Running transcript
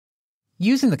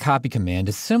Using the copy command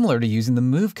is similar to using the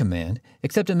move command,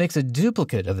 except it makes a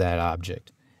duplicate of that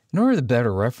object. In order to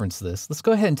better reference this, let's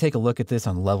go ahead and take a look at this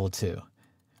on level 2.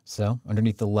 So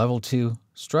underneath the level 2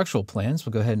 structural plans,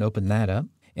 we'll go ahead and open that up,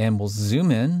 and we'll zoom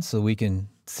in so we can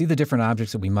see the different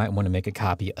objects that we might want to make a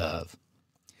copy of.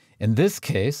 In this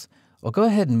case, I'll go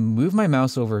ahead and move my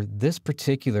mouse over this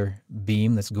particular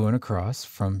beam that's going across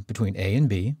from between A and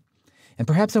B, and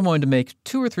perhaps I wanted to make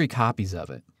 2 or 3 copies of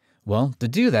it. Well, to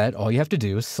do that, all you have to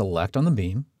do is select on the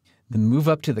beam, then move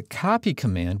up to the copy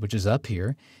command, which is up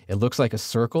here. It looks like a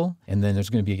circle, and then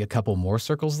there's going to be a couple more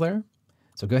circles there.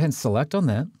 So go ahead and select on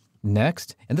that.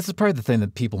 Next, and this is probably the thing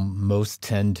that people most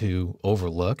tend to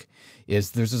overlook,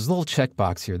 is there's this little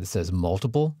checkbox here that says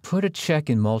multiple. Put a check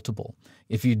in multiple.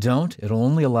 If you don't, it'll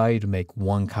only allow you to make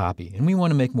 1 copy, and we want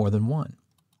to make more than 1.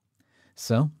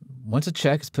 So once a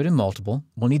check is put in multiple,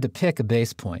 we'll need to pick a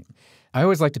base point. I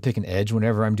always like to pick an edge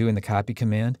whenever I'm doing the copy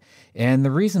command, and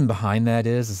the reason behind that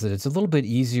is that it's a little bit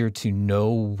easier to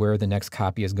know where the next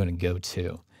copy is going to go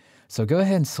to. So go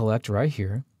ahead and select right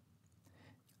here.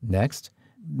 Next,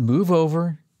 move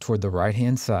over toward the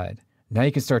right-hand side. Now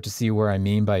you can start to see where I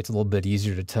mean by it's a little bit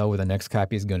easier to tell where the next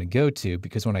copy is going to go to,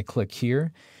 because when I click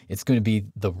here, it's going to be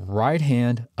the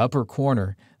right-hand upper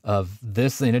corner of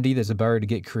this entity that's about to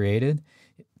get created.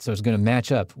 So it's going to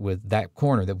match up with that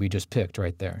corner that we just picked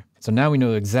right there. So now we know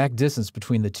the exact distance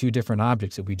between the 2 different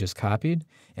objects that we just copied,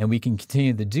 and we can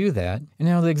continue to do that. And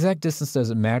now the exact distance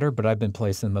doesn't matter, but I've been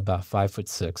placing them about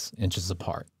 5'6"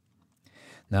 apart.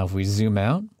 Now if we zoom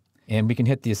out, and we can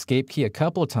hit the escape key a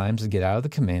couple of times to get out of the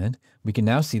command, we can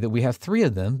now see that we have 3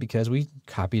 of them because we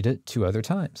copied it 2 other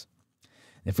times.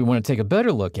 If we want to take a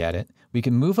better look at it, we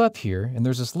can move up here, and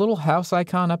there's this little house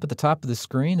icon up at the top of the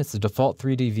screen. It's the default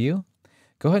 3D view.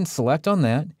 Go ahead and select on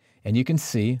that, and you can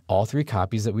see all 3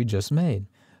 copies that we just made.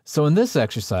 So in this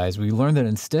exercise, we learned that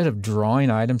instead of drawing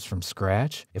items from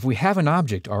scratch, if we have an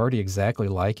object already exactly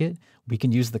like it, we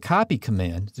can use the copy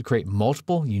command to create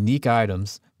multiple unique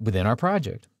items within our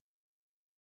project.